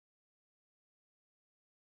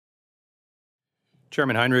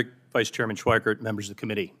Chairman Heinrich, Vice Chairman Schweikert, members of the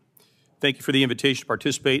committee. Thank you for the invitation to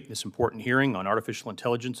participate in this important hearing on artificial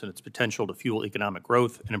intelligence and its potential to fuel economic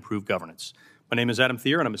growth and improve governance. My name is Adam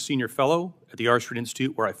Thierer, and I'm a senior fellow at the R Street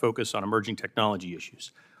Institute, where I focus on emerging technology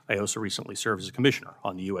issues. I also recently served as a commissioner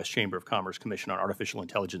on the U.S. Chamber of Commerce Commission on Artificial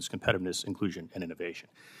Intelligence, Competitiveness, Inclusion, and Innovation.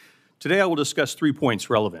 Today, I will discuss 3 points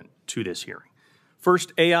relevant to this hearing.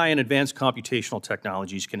 First, AI and advanced computational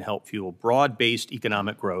technologies can help fuel broad-based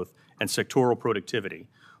economic growth and sectoral productivity,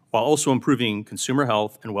 while also improving consumer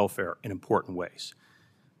health and welfare in important ways.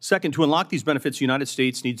 Second, to unlock these benefits, the United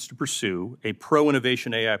States needs to pursue a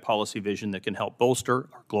pro-innovation AI policy vision that can help bolster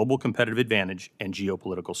our global competitive advantage and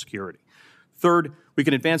geopolitical security. Third, we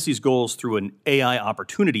can advance these goals through an AI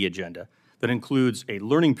opportunity agenda that includes a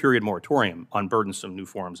learning period moratorium on burdensome new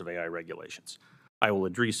forms of AI regulations. I will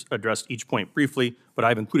address each point briefly, but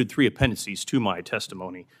I've included 3 appendices to my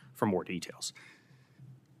testimony for more details.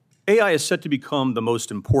 AI is set to become the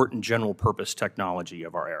most important general-purpose technology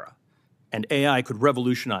of our era, and AI could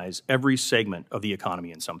revolutionize every segment of the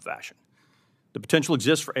economy in some fashion. The potential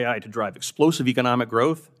exists for AI to drive explosive economic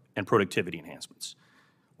growth and productivity enhancements.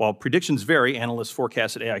 While predictions vary, analysts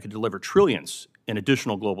forecast that AI could deliver trillions in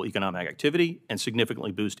additional global economic activity and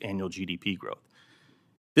significantly boost annual GDP growth.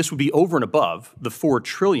 This would be over and above the $4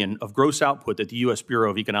 trillion of gross output that the U.S.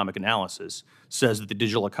 Bureau of Economic Analysis says that the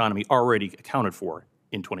digital economy already accounted for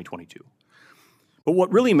in 2022. But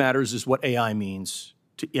what really matters is what AI means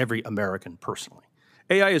to every American personally.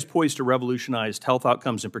 AI is poised to revolutionize health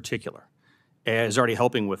outcomes in particular. AI is already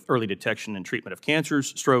helping with early detection and treatment of cancers,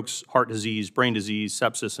 strokes, heart disease, brain disease,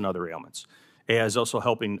 sepsis, and other ailments. AI is also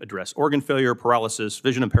helping address organ failure, paralysis,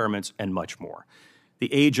 vision impairments, and much more.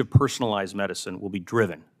 The age of personalized medicine will be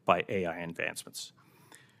driven by AI advancements.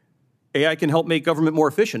 AI can help make government more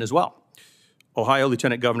efficient as well. Ohio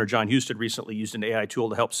Lieutenant Governor John Husted recently used an AI tool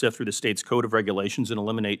to help sift through the state's code of regulations and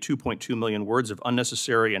eliminate 2.2 million words of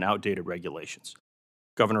unnecessary and outdated regulations.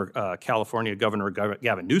 California Governor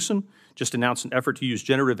Gavin Newsom just announced an effort to use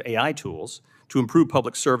generative AI tools to improve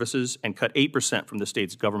public services and cut 8% from the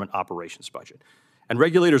state's government operations budget. And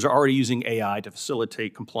regulators are already using AI to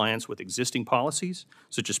facilitate compliance with existing policies,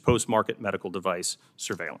 such as post-market medical device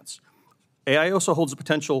surveillance. AI also holds the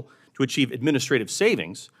potential to achieve administrative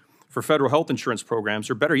savings for federal health insurance programs,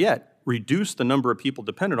 or better yet, reduce the number of people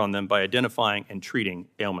dependent on them by identifying and treating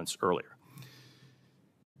ailments earlier.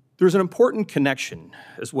 There's an important connection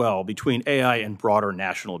as well between AI and broader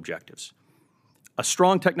national objectives. A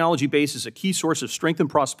strong technology base is a key source of strength and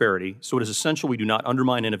prosperity, so it is essential we do not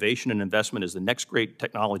undermine innovation and investment as the next great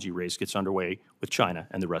technology race gets underway with China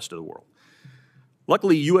and the rest of the world.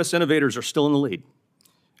 Luckily, U.S. innovators are still in the lead.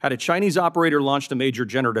 Had a Chinese operator launched a major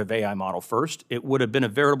generative AI model first, it would have been a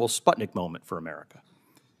veritable Sputnik moment for America.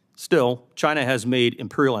 Still, China has made its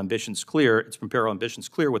imperial ambitions clear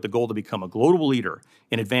with the goal to become a global leader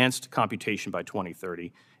in advanced computation by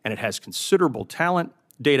 2030, and it has considerable talent,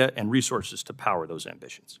 data, and resources to power those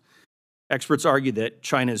ambitions. Experts argue that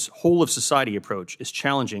China's whole-of-society approach is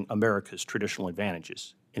challenging America's traditional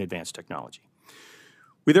advantages in advanced technology.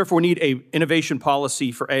 We therefore need an innovation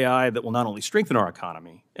policy for AI that will not only strengthen our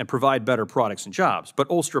economy and provide better products and jobs, but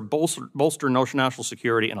bolster national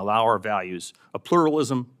security and allow our values of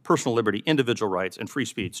pluralism, personal liberty, individual rights, and free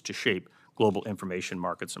speech to shape global information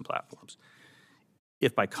markets and platforms.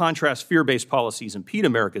 If, by contrast, fear-based policies impede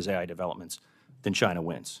America's AI developments, then China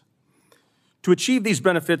wins. To achieve these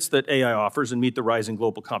benefits that AI offers and meet the rising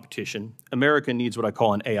global competition, America needs what I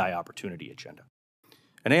call an AI opportunity agenda.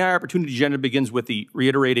 An AI opportunity agenda begins with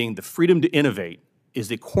reiterating the freedom to innovate is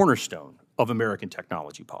the cornerstone of American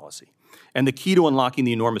technology policy and the key to unlocking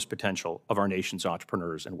the enormous potential of our nation's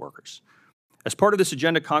entrepreneurs and workers. As part of this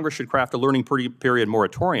agenda, Congress should craft a learning period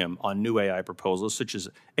moratorium on new AI proposals, such as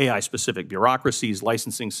AI-specific bureaucracies,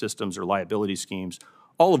 licensing systems, or liability schemes,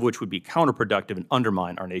 all of which would be counterproductive and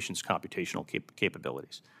undermine our nation's computational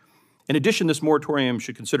capabilities. In addition, this moratorium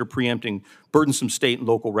should consider preempting burdensome state and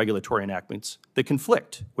local regulatory enactments that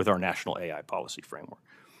conflict with our national AI policy framework.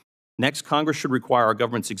 Next, Congress should require our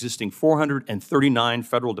government's existing 439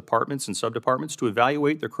 federal departments and subdepartments to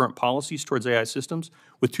evaluate their current policies towards AI systems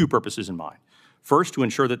with 2 purposes in mind. First, to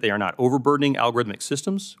ensure that they are not overburdening algorithmic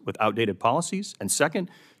systems with outdated policies, and second,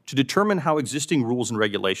 to determine how existing rules and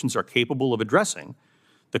regulations are capable of addressing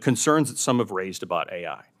the concerns that some have raised about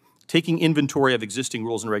AI. Taking inventory of existing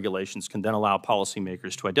rules and regulations can then allow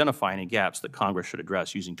policymakers to identify any gaps that Congress should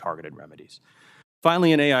address using targeted remedies.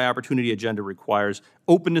 Finally, an AI opportunity agenda requires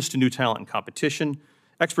openness to new talent and competition.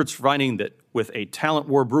 Experts are finding that with a talent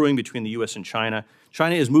war brewing between the U.S. and China,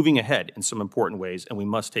 China is moving ahead in some important ways, and we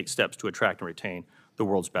must take steps to attract and retain the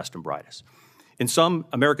world's best and brightest. In sum,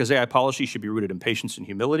 America's AI policy should be rooted in patience and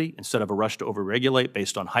humility instead of a rush to overregulate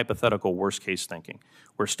based on hypothetical worst-case thinking.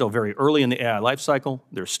 We're still very early in the AI life cycle.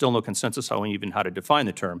 There's still no consensus on even how to define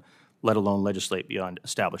the term, let alone legislate beyond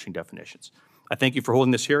establishing definitions. I thank you for holding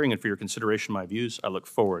this hearing and for your consideration of my views. I look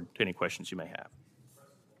forward to any questions you may have.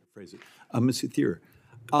 Phrase it. Mr. Thierer,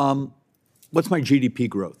 what's my GDP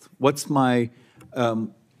growth? What's my,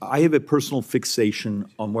 I have a personal fixation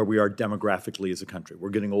on where we are demographically as a country. We're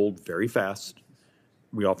getting old very fast.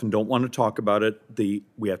 We often don't want to talk about it.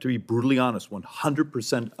 We have to be brutally honest,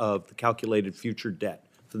 100% of the calculated future debt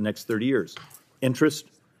for the next 30 years. Interest,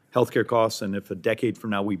 healthcare costs, and if a decade from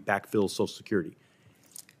now we backfill Social Security.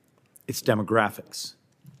 It's demographics.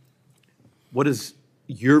 What is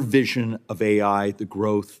your vision of AI, the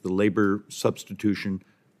growth, the labor substitution?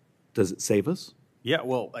 Does it save us? Yeah,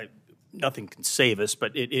 well, nothing can save us,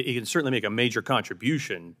 but it can certainly make a major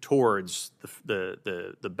contribution towards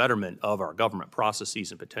the betterment of our government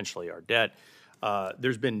processes and potentially our debt.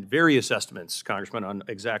 There's been various estimates, Congressman, on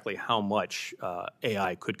exactly how much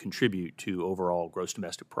AI could contribute to overall gross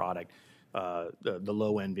domestic product. The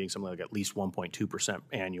low end being something like at least 1.2%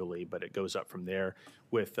 annually, but it goes up from there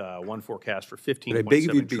with one forecast for 15.7 trillion. I beg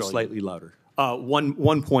of you to be slightly louder.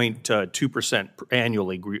 1.2%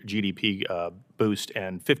 annually GDP boost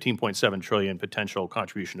and 15.7 trillion potential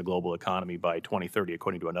contribution to global economy by 2030,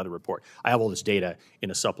 according to another report. I have all this data in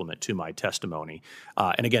a supplement to my testimony.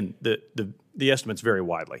 And again, the estimates vary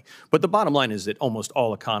widely. But the bottom line is that almost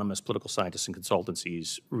all economists, political scientists, and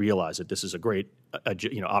consultancies realize that this is a great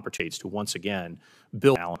opportunity to once again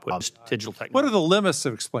build talent with digital technology. What are the limits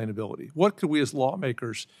of explainability? What could we as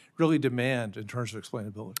lawmakers really demand in terms of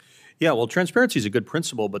explainability? Yeah, well, transparency is a good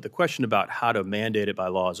principle, but the question about how to mandate it by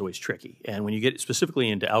law is always tricky. And when you get specifically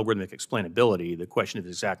into algorithmic explainability, the question is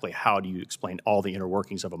exactly how do you explain all the inner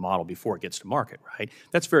workings of a model before it gets to market, right?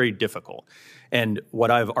 That's very difficult. And what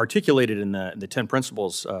I've articulated in the 10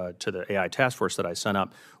 principles to the AI task force that I sent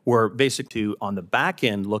up were basically to, on the back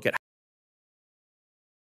end, look at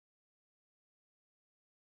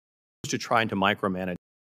to trying to micromanage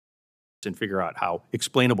and figure out how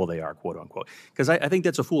explainable they are, quote unquote. Because I think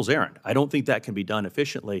that's a fool's errand. I don't think that can be done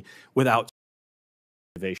efficiently without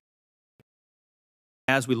innovation.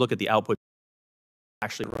 As we look at the output,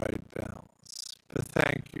 actually right balance. But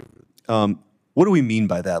thank you. What do we mean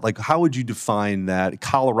by that? Like, how would you define that?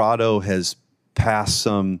 Colorado has passed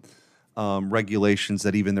some regulations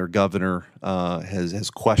that even their governor has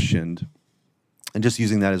questioned. And just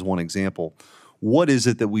using that as one example, what is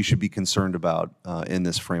it that we should be concerned about in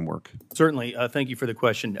this framework? Certainly. Thank you for the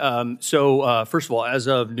question. First of all, as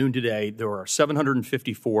of noon today, there are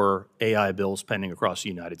 754 AI bills pending across the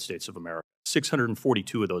United States of America.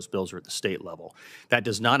 642 of those bills are at the state level. That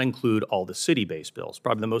does not include all the city-based bills.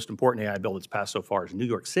 Probably the most important AI bill that's passed so far is New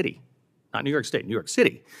York City. Not New York State, New York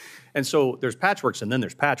City. And so there's patchworks and then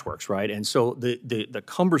there's patchworks, right? And so the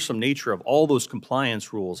cumbersome nature of all those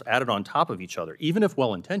compliance rules added on top of each other, even if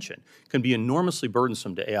well-intentioned, can be enormously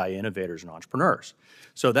burdensome to AI innovators and entrepreneurs.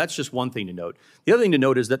 So that's just one thing to note. The other thing to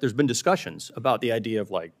note is that there's been discussions about the idea of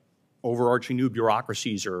like overarching new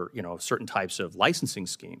bureaucracies or certain types of licensing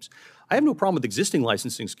schemes. I have no problem with existing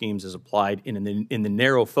licensing schemes as applied in the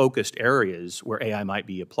narrow focused areas where AI might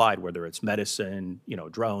be applied, whether it's medicine,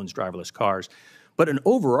 drones, driverless cars. But an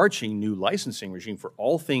overarching new licensing regime for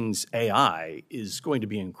all things AI is going to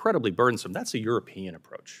be incredibly burdensome. That's a European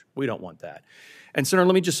approach. We don't want that. And Senator,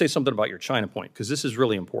 let me just say something about your China point, because this is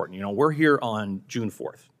really important. We're here on June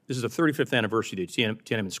 4th. This is the 35th anniversary of the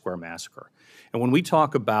Tiananmen Square massacre. And when we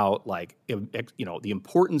talk about the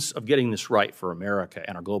importance of getting this right for America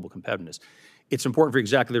and our global competitiveness, it's important for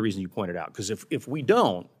exactly the reason you pointed out. Because if we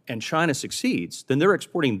don't and China succeeds, then they're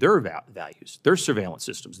exporting their values, their surveillance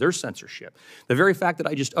systems, their censorship. The very fact that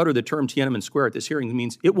I just uttered the term Tiananmen Square at this hearing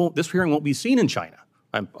means this hearing won't be seen in China.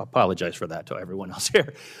 I apologize for that to everyone else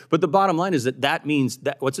here. But the bottom line is that means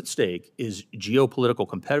that what's at stake is geopolitical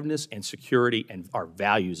competitiveness and security and our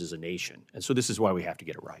values as a nation. And so this is why we have to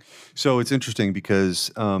get it right. So it's interesting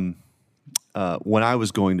because when I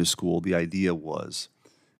was going to school, the idea was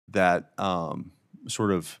that the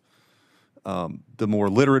more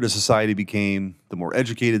literate a society became, the more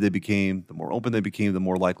educated they became, the more open they became, the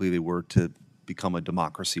more likely they were to become a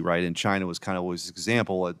democracy, right? And China was kind of always an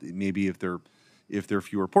example. Maybe if there are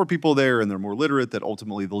fewer poor people there and they're more literate, that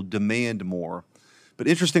ultimately they'll demand more. But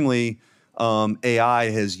interestingly,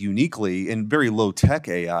 AI has uniquely, and very low-tech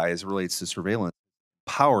AI as it relates to surveillance,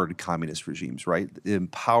 empowered communist regimes, right? It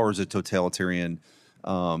empowers a totalitarian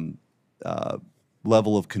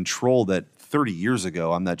level of control that 30 years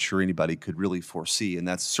ago, I'm not sure anybody could really foresee. And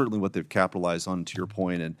that's certainly what they've capitalized on, to your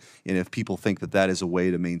point. And if people think that that is a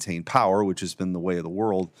way to maintain power, which has been the way of the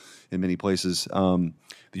world in many places,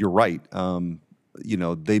 you're right.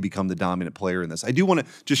 They become the dominant player in this. I do want to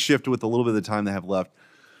just shift with a little bit of the time that I have left.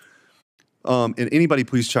 And anybody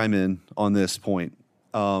please chime in on this point.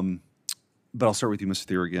 But I'll start with you, Mr.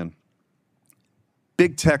 Thierer, again.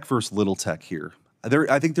 Big tech versus little tech here.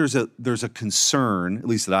 I think there's a concern, at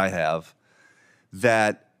least that I have,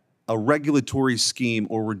 that a regulatory scheme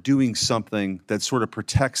or we're doing something that sort of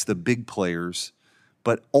protects the big players,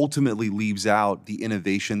 but ultimately leaves out the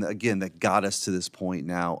innovation, again, that got us to this point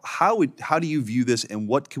now. How do you view this, and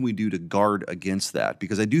what can we do to guard against that?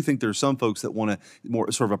 Because I do think there's some folks that want a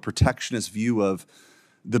more sort of a protectionist view of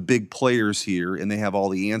the big players here, and they have all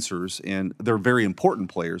the answers, and they're very important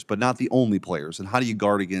players, but not the only players. And how do you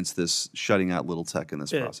guard against this shutting out little tech in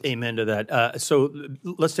this process? Amen to that. So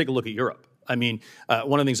let's take a look at Europe. I mean,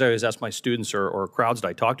 one of the things I always ask my students or crowds that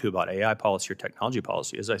I talk to about AI policy or technology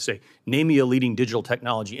policy is I say, name me a leading digital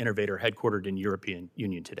technology innovator headquartered in European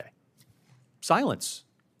Union today. Silence,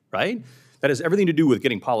 right? That has everything to do with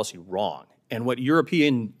getting policy wrong. And what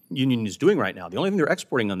European Union is doing right now, the only thing they're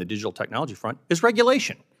exporting on the digital technology front is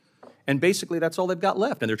regulation. And basically that's all they've got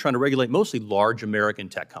left. And they're trying to regulate mostly large American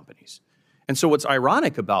tech companies. And so what's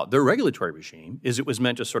ironic about their regulatory regime is it was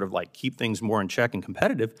meant to sort of like keep things more in check and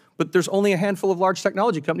competitive, but there's only a handful of large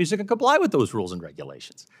technology companies that can comply with those rules and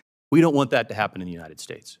regulations. We don't want that to happen in the United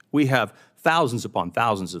States. We have thousands upon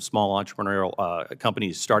thousands of small entrepreneurial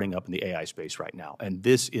companies starting up in the AI space right now. And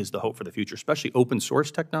this is the hope for the future, especially open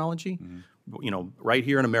source technology. Right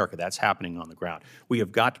here in America, that's happening on the ground. We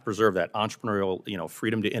have got to preserve that entrepreneurial,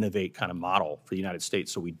 freedom to innovate kind of model for the United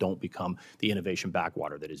States so we don't become the innovation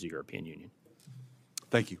backwater that is the European Union.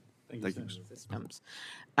 Thank you. Thank you. Systems.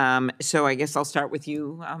 So I guess I'll start with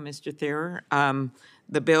you, Mr. Thierer.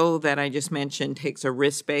 The bill that I just mentioned takes a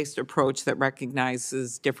risk-based approach that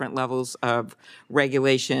recognizes different levels of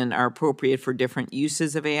regulation are appropriate for different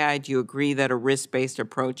uses of AI. Do you agree that a risk-based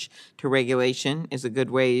approach to regulation is a good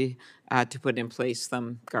way to put in place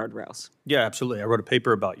some guardrails? Yeah, absolutely. I wrote a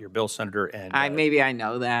paper about your bill, Senator, and maybe I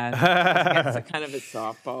know that. It's a kind of a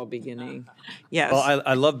softball beginning. Yes. Well,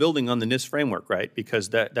 I love building on the NIST framework, right? Because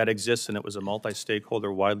that exists, and it was a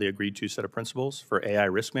multi-stakeholder, widely agreed to set of principles for AI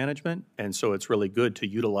risk management. And so it's really good to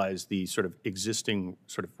utilize the sort of existing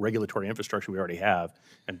sort of regulatory infrastructure we already have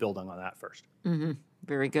and build on that first. Mm-hmm.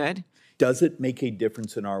 Very good. Does it make a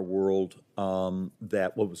difference in our world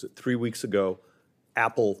that, 3 weeks ago,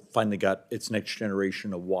 Apple finally got its next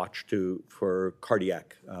generation of watch for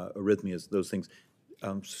cardiac arrhythmias, those things,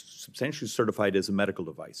 substantially certified as a medical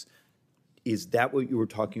device. Is that what you were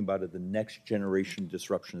talking about, the next generation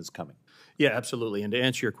disruption is coming? Yeah, absolutely. And to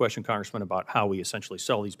answer your question, Congressman, about how we essentially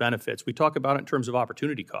sell these benefits, we talk about it in terms of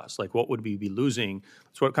opportunity costs. Like, what would we be losing?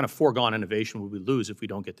 So what kind of foregone innovation would we lose if we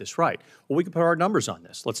don't get this right? Well, we can put our numbers on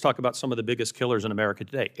this. Let's talk about some of the biggest killers in America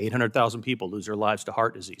today. 800,000 people lose their lives to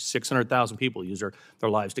heart disease. 600,000 people lose their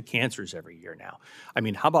lives to cancers every year now. I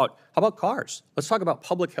mean, how about cars? Let's talk about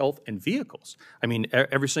public health and vehicles. I mean,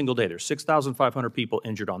 every single day, there's 6,500 people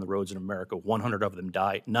injured on the roads in America. 100 of them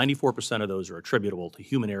die. 94% of those are attributable to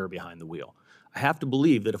human error behind the wheel. I have to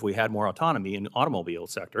believe that if we had more autonomy in the automobile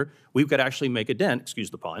sector, we could actually make a dent, excuse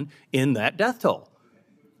the pun, in that death toll.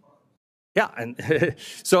 Yeah, and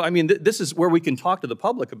so I mean, this is where we can talk to the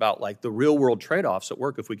public about like the real world trade-offs at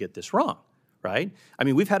work if we get this wrong, right? I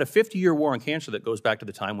mean, we've had a 50-year war on cancer that goes back to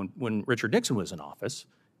the time when Richard Nixon was in office,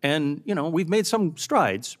 and we've made some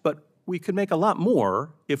strides, but we could make a lot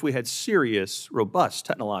more if we had serious, robust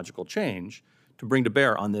technological change to bring to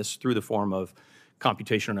bear on this through the form of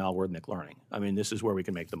computational algorithmic learning. I mean, this is where we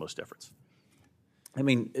can make the most difference. I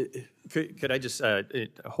mean, could I just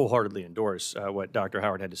wholeheartedly endorse what Dr.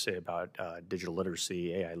 Howard had to say about digital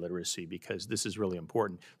literacy, AI literacy, because this is really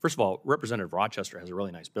important. First of all, Representative Rochester has a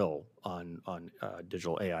really nice bill on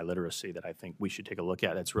digital AI literacy that I think we should take a look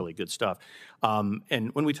at. That's really good stuff.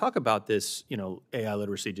 And when we talk about this, AI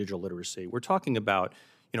literacy, digital literacy, we're talking about,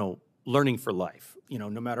 learning for life. No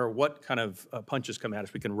matter what kind of punches come at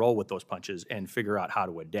us, we can roll with those punches and figure out how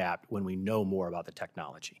to adapt when we know more about the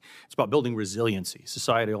technology. It's about building resiliency,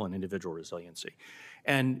 societal and individual resiliency.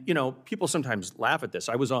 And, people sometimes laugh at this.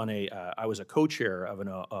 I was a co-chair of an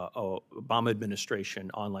Obama administration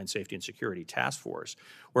online safety and security task force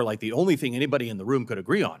where like the only thing anybody in the room could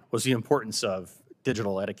agree on was the importance of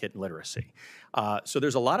digital etiquette and literacy. So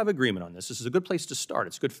there's a lot of agreement on this. This is a good place to start.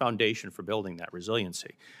 It's a good foundation for building that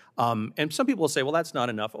resiliency. And some people will say, well, that's not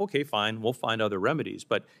enough. Okay, fine, we'll find other remedies.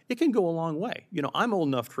 But it can go a long way. You know, I'm old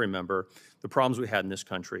enough to remember the problems we had in this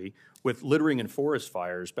country with littering and forest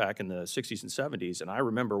fires back in the 60s and 70s. And I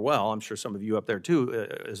remember well, I'm sure some of you up there too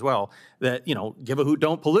as well, that, you know, give a hoot,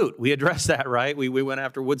 don't pollute. We addressed that, right? We went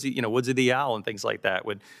after Woodsy the Owl and things like that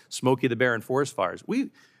with Smokey the Bear and forest fires. We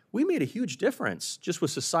made a huge difference just with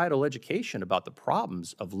societal education about the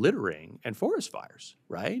problems of littering and forest fires,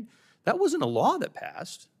 right? That wasn't a law that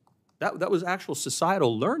passed. That was actual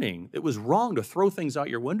societal learning. It was wrong to throw things out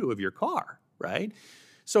your window of your car, right?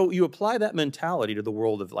 So you apply that mentality to the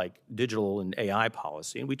world of like digital and AI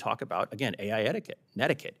policy, and we talk about, again, AI etiquette,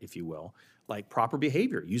 netiquette, if you will, like proper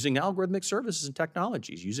behavior, using algorithmic services and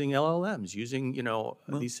technologies, using LLMs, using, you know,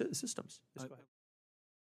 these systems.